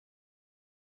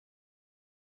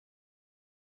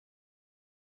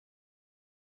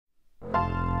the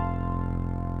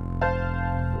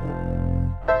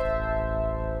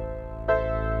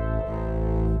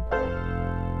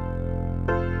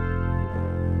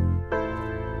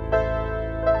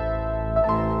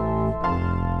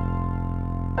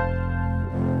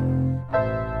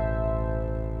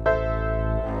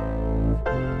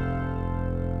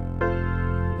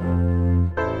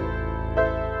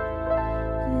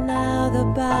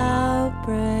bow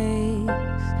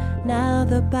breaks, now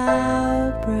the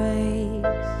bow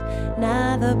breaks,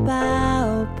 now the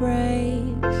bow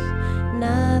breaks,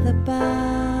 now the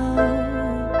bow,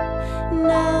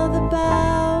 now the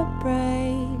bow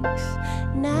breaks,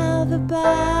 now the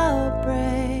bow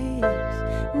breaks,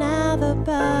 now the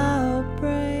bow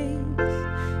breaks,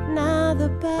 now the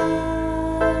bow.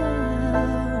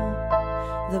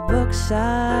 The books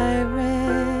I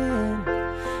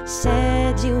read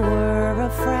said you were a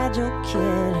fragile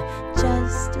kid,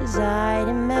 just as I'd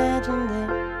imagined it.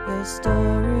 Your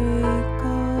story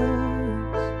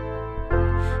goes.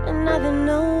 Another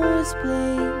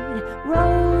nosebleed,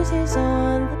 roses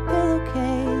on the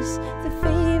pillowcase. The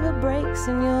fever breaks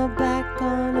and you're back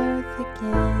on earth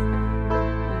again.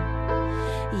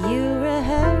 You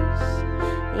rehearse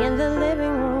in the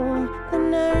living room. The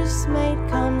nursemaid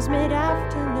comes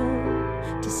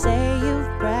mid-afternoon to say you've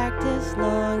practiced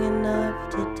long enough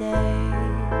today.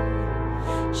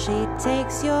 She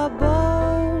takes your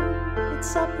bow at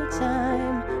supper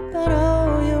time, but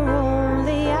oh, your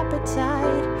only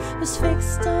appetite was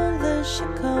fixed on the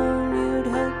Chaconne you'd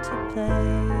hoped to play.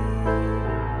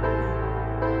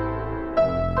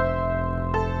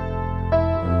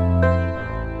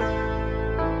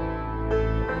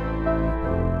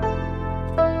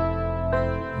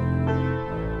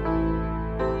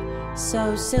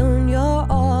 So soon you're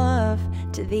off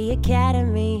to the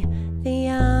academy, the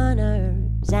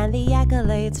honors and the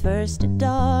accolades. First a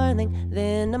darling,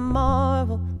 then a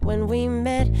marvel. When we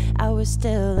met, I was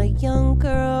still a young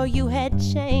girl. You had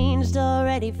changed,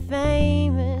 already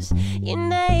famous. Your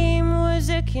name was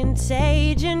a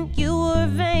contagion. You were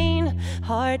vain,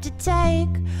 hard to take,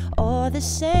 all the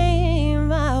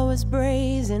same. I was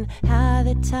brazen. How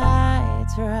the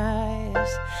tides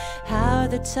rise, how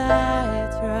the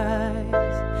tides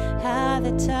rise, how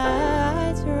the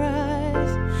tides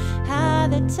rise, how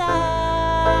the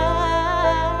tides.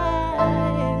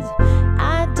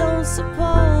 I don't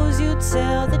suppose you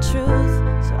tell the truth,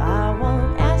 so I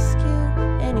won't ask you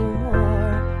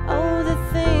anymore. Oh, the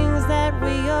things that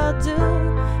we all do,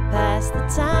 past the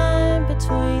time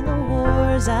between the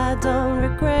wars. I don't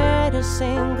regret a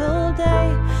single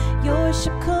day. Your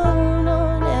Chaconne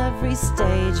on every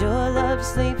stage. Your love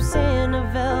sleeps in a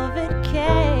velvet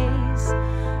case.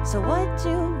 So what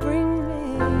you bring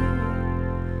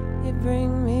me, you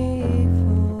bring me for.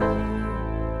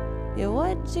 Yeah,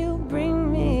 what you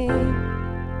bring me,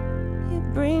 you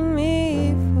bring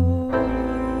me for.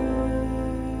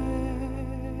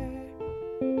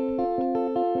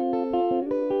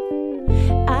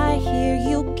 I hear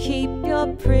you keep your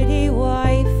pretty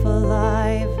wife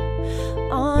alive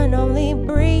on only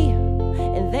brie,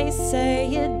 and they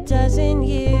say a dozen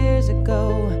years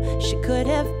ago she could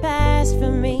have passed for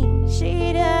me.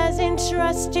 She doesn't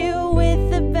trust you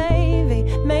with the baby,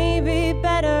 maybe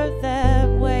better that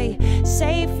way.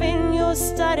 Safe in your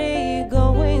study,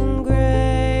 going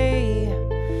gray.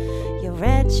 You're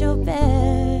at your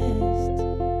best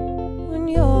when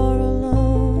you're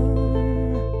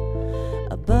alone,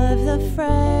 above the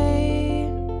fray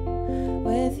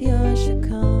with your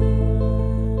Chaconne.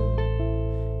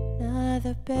 Now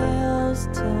the bells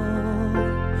toll,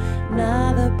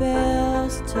 now the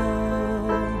bells toll,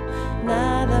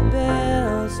 now the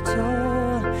bells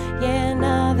toll, yeah,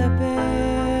 now the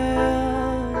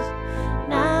bells,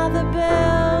 now the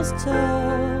bells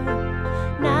toll,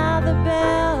 now the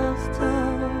bells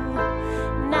toll,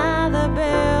 now the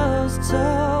bells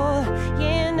toll,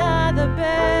 yeah, now the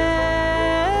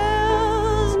bells,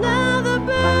 now the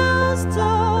bells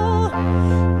toll,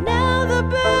 now the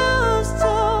bells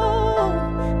toll,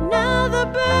 now the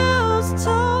bells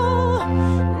toll,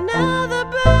 now the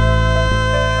bells.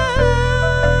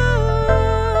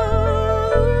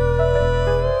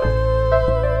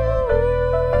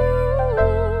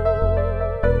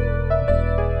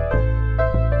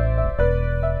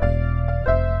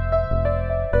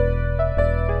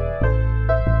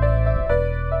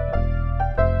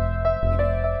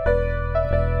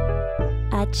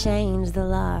 I changed the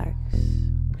larks,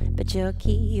 but your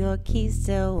key's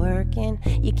still working.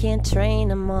 You can't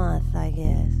train a moth, I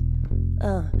guess.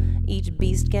 Each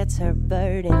beast gets her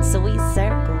burden, so we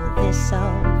circle this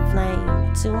old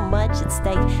flame. Too much at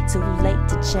stake, too late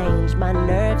to change. My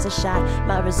nerves are shot,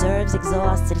 my reserves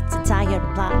exhausted. It's a tired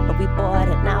plot, but we bought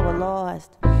it, now we're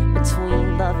lost.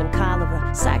 Between love and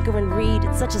cholera, saccharine reed,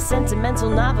 it's such a sentimental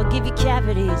novel. Give you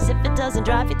cavities if it doesn't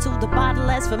drive you to the bottle.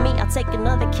 As for me, I'll take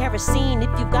another kerosene.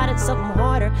 If you've got it something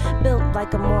harder, built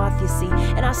like a moth, you see.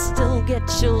 And I still get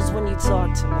chills when you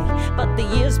talk to me. But the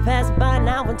years pass by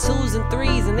now in 2s and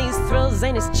 3s, and these thrills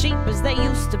ain't as cheap as they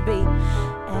used to be.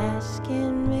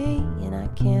 Asking me, and I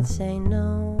can't say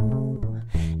no.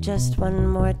 Just one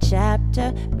more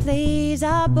chapter, please,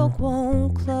 our book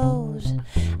won't close.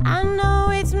 I know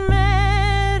it's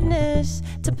madness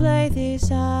to play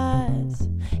these odds.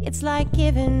 It's like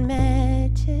giving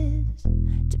matches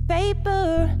to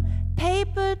paper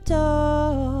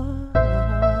dolls.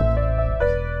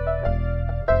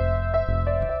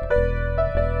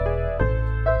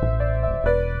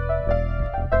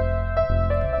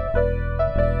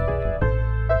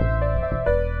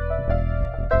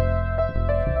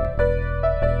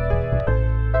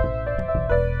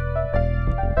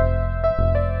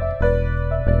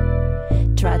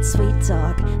 Tried sweet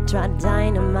talk, tried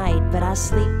dynamite, but I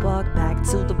sleepwalk back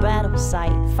to the battle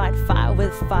site. Fight fire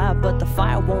with fire, but the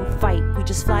fire won't fight. We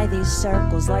just fly these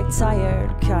circles like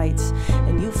tired kites,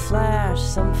 and you flash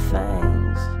some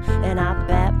fangs, and I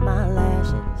bat my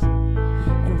lashes,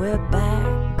 and we're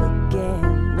back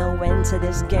again. No end to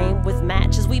this game with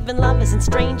matches. We've been lovers and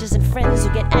strangers and friends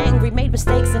who get angry, made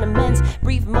mistakes and amends.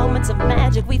 Brief moments of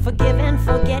magic, we forgive and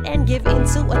forget and give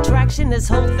into attraction. This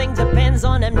whole thing depends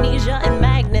on amnesia and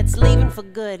magnets, leaving for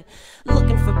good,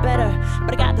 looking for better.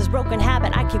 But I got this broken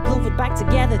habit, I keep glued back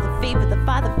together. The fever, the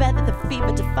fire, the feather, the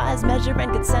fever defies measure,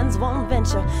 and consents won't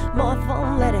venture, moth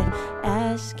won't let it.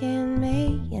 Asking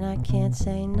me, and I can't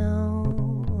say no.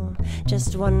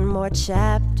 Just one more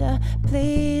chapter,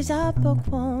 please, our book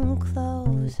won't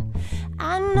close.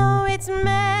 I know it's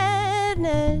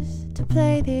madness to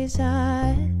play these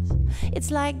odds. It's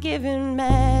like giving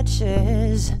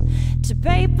matches to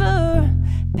paper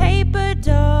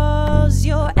dolls.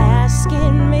 You're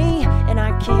asking me, and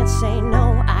I can't say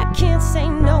no. I